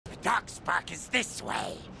Darkspark is this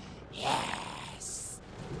way. Yes.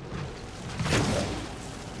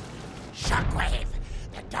 Shockwave,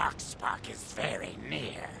 the Darkspark is very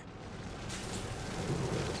near.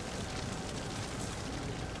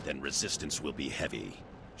 Then resistance will be heavy.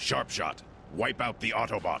 Sharpshot, wipe out the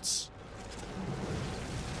Autobots.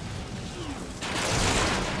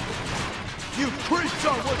 You creeps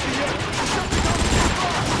are what the end! Something else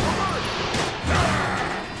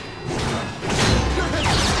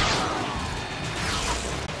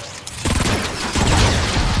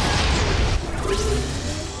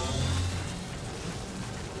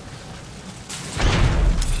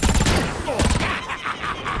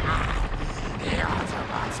The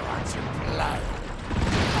Autobots want to play.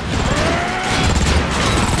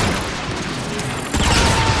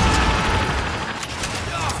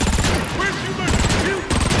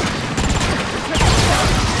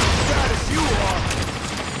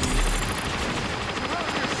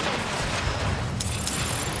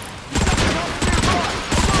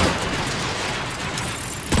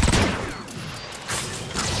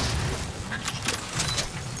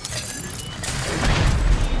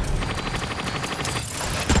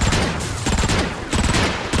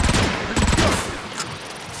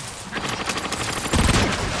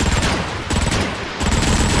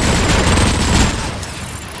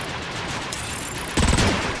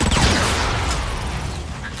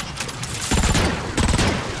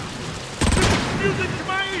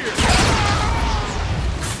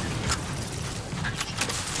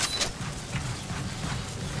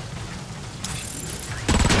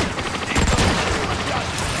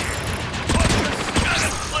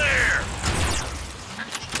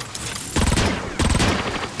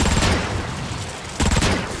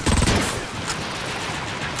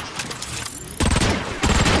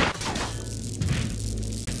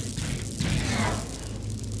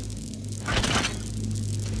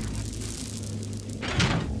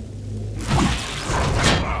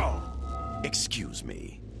 Excuse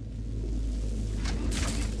me.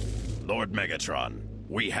 Lord Megatron,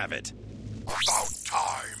 we have it. About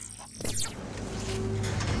time.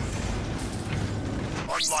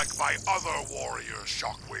 Unlike my other warriors,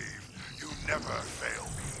 Shockwave, you never fail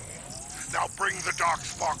me. Now bring the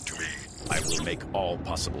Darkspark to me. I will make all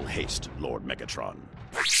possible haste, Lord Megatron.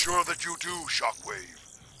 Make sure that you do,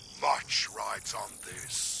 Shockwave. Much rides on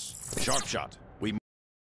this. Sharpshot, we move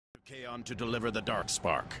to Kaon to deliver the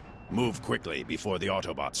Darkspark. Move quickly before the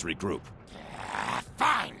Autobots regroup.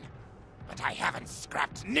 Fine. But I haven't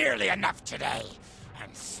scrapped nearly enough today.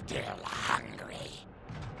 I'm still hungry.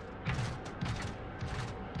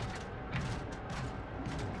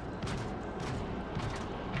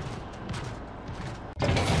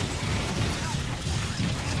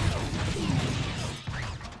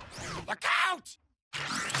 Look out!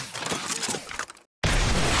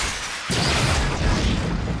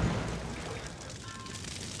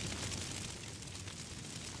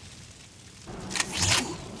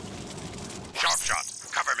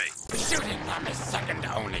 Sharpshot, cover me. Shooting them is second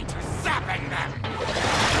only to zapping them!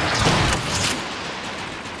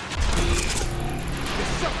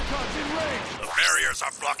 Decepticons in range! The barriers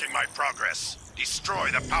are blocking my progress.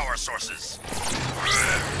 Destroy the power sources.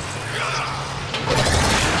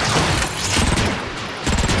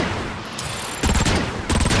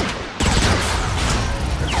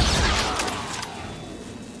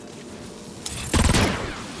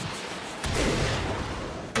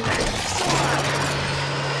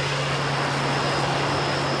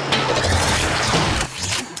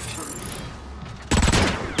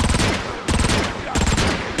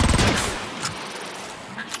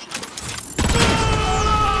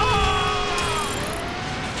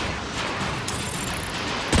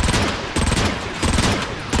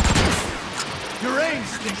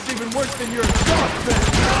 Stinks even worse than your exhaust vent!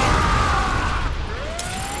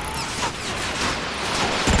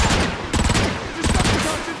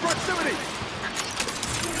 Decepticons in proximity!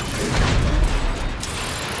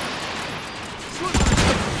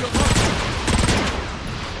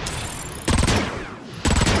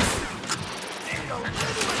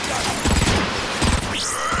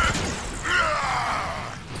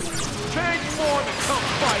 Take more to come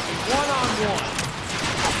fighting one-on-one!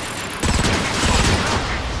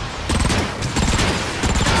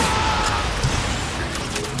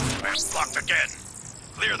 Blocked again.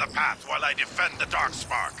 Clear the path while I defend the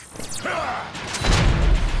Darkspark.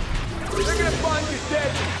 They're gonna find you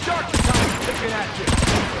dead. Darkspark picking at you.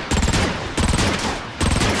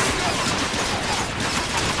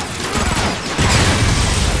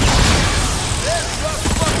 There's Rough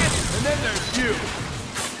Bucket, and then there's you.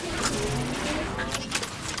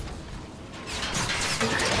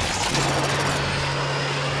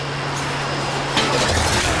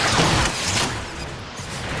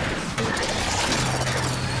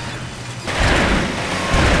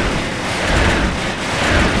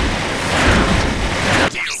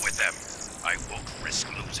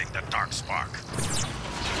 a dark spark.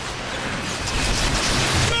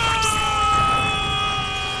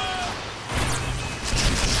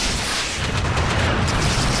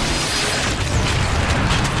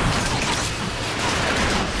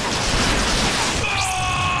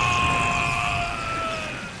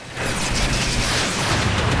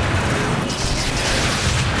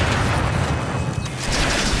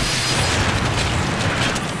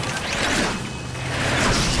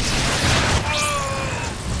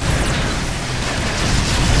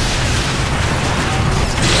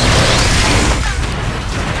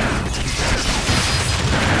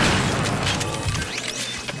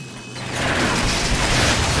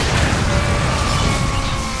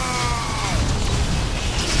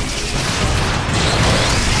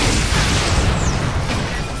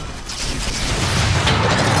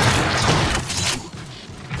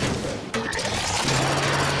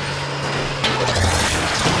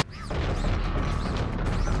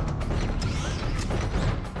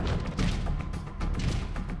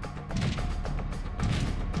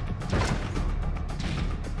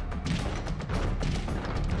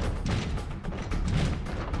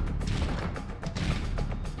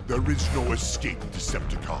 There is no escape,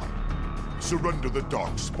 Decepticon. Surrender the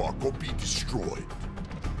Darkspark or be destroyed.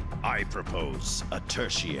 I propose a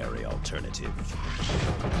tertiary alternative.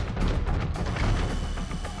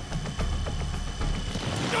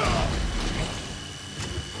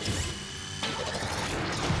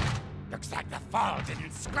 Looks like the fall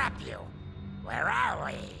didn't scrap you. Where are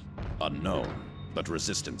we? Unknown, but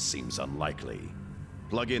resistance seems unlikely.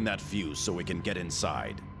 Plug in that fuse so we can get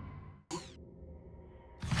inside.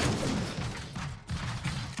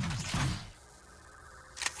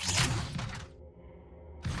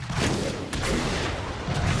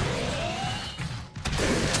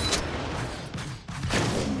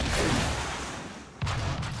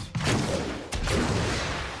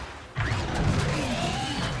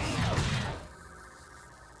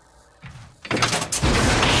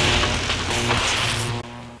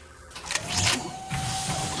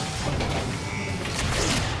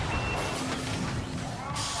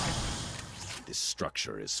 This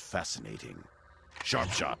structure is fascinating.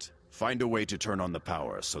 Sharpshot, find a way to turn on the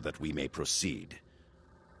power so that we may proceed.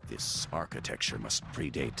 This architecture must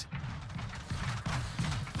predate.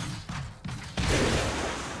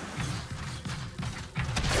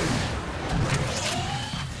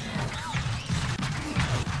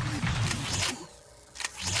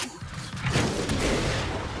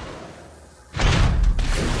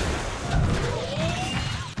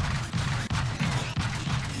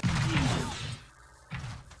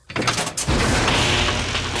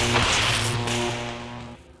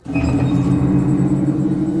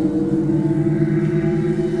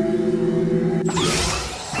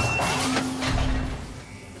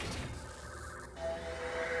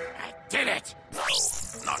 Did it! No,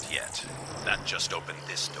 not yet. That just opened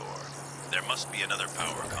this door. There must be another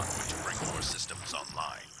power conduit to bring more systems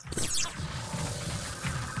online.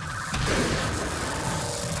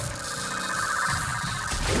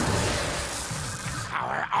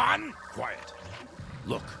 Power on? Quiet.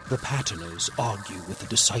 Look, The Patiners argue with the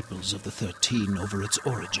Disciples of the 13 over its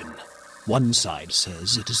origin. One side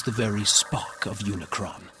says it is the very spark of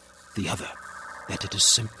Unicron. The other, that it is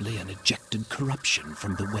simply an ejected corruption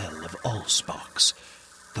from the well of all sparks.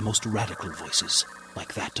 The most radical voices,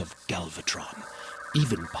 like that of Galvatron,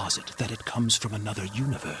 even posit that it comes from another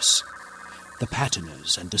universe. The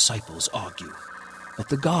Patiners and Disciples argue, but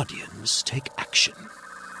the Guardians take action.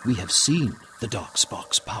 We have seen the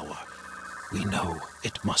Darkspark's power. We know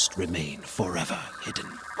it must remain forever hidden.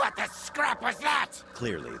 What the scrap was that?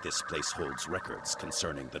 clearly this place holds records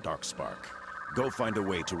concerning the Darkspark. Go find a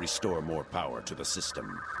way to restore more power to the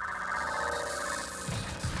system.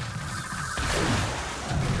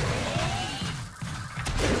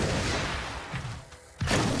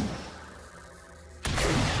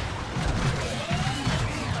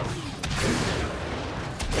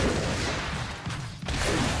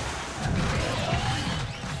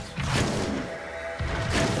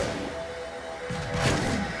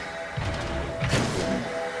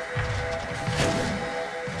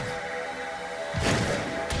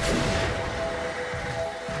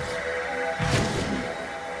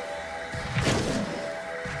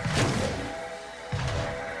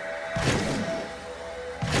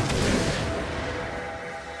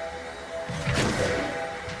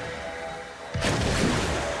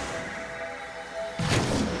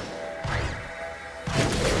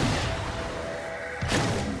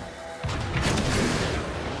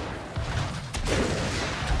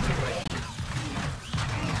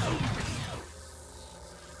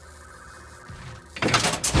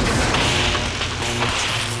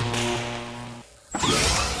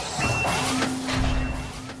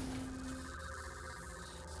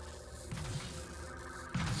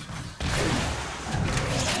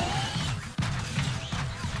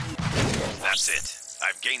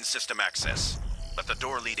 system access, but the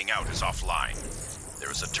door leading out is offline.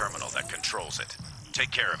 There is a terminal that controls it.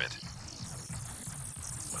 Take care of it.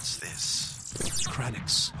 What's this?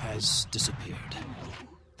 Kranix has disappeared.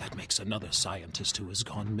 That makes another scientist who has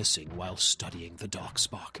gone missing while studying the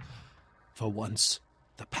Darkspark. For once,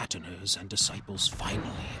 the Patterners and Disciples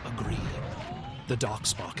finally agree. The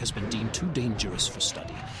Darkspark has been deemed too dangerous for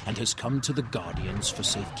study and has come to the Guardians for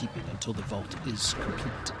safekeeping until the vault is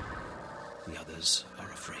complete. The others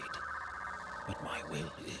are afraid, but my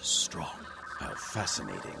will is strong. How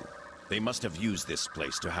fascinating. They must have used this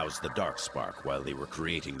place to house the Darkspark while they were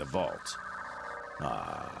creating the vault.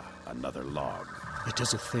 Ah, another log. It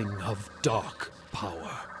is a thing of dark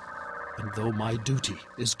power. And though my duty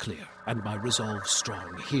is clear and my resolve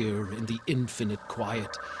strong here in the infinite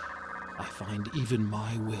quiet, I find even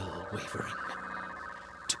my will wavering.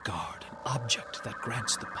 To guard an object that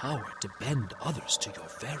grants the power to bend others to your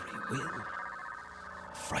very will.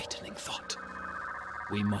 A frightening thought.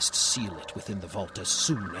 We must seal it within the vault as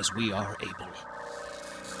soon as we are able.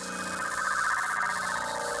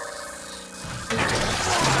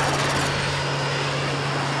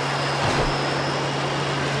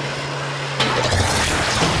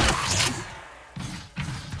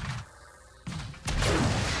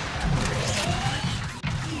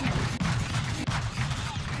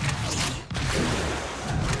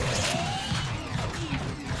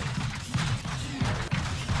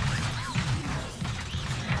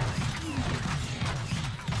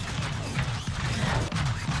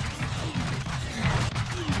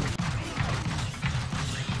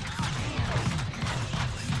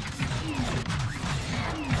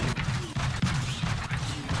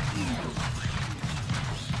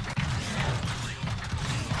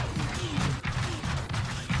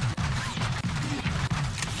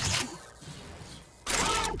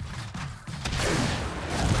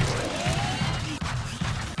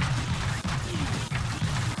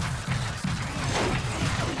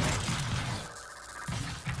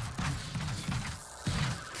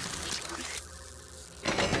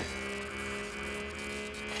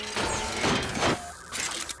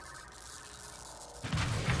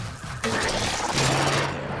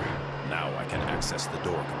 Access the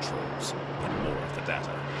door controls and more of the data.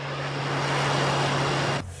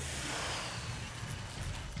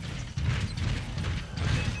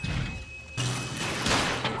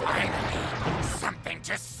 Finally, something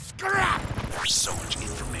to scrap! There's so much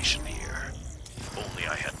information here. If only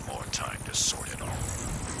I had more time to sort it all.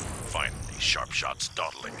 Finally, Sharpshot's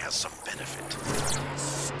dawdling has some benefit.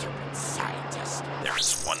 Stupid scientist. There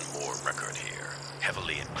is one more record here,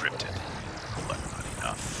 heavily encrypted, but not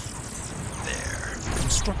enough. There.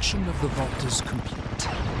 Construction of the vault is complete.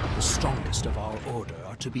 The strongest of our order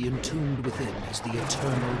are to be entombed within as the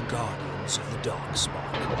eternal guardians of the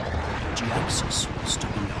Darkspark. Giaxus was to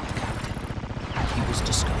be our captain. He was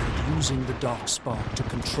discovered using the Darkspark to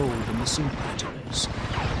control the missing Patterners.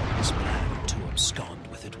 His plan to abscond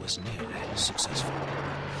with it was nearly successful.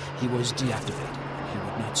 He was deactivated. He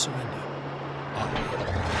would not surrender.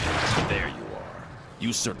 There you are.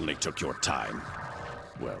 You certainly took your time.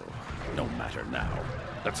 Well, no matter now.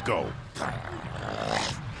 Let's go.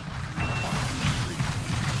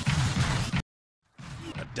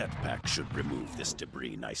 A det pack should remove this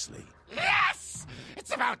debris nicely. Yes!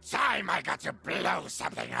 It's about time I got to blow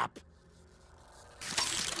something up.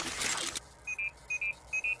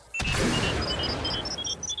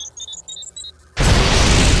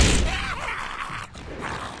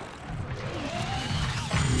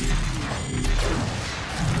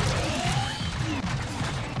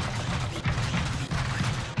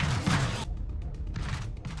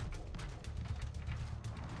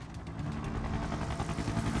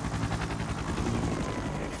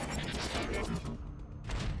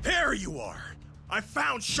 There you are! I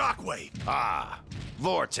found Shockwave! Ah,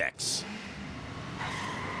 Vortex.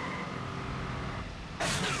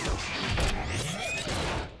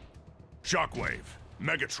 Shockwave,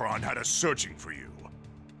 Megatron had us searching for you.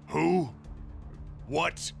 Who?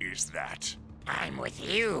 What is that? I'm with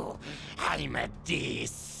you. I'm a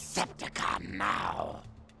Decepticon now.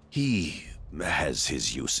 He has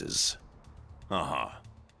his uses. Uh-huh.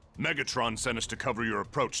 Megatron sent us to cover your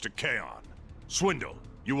approach to Kaon. Swindle,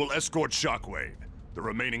 you will escort Shockwave. The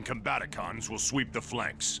remaining Combaticons will sweep the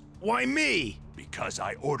flanks. Why me? Because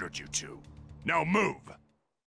I ordered you to. Now move!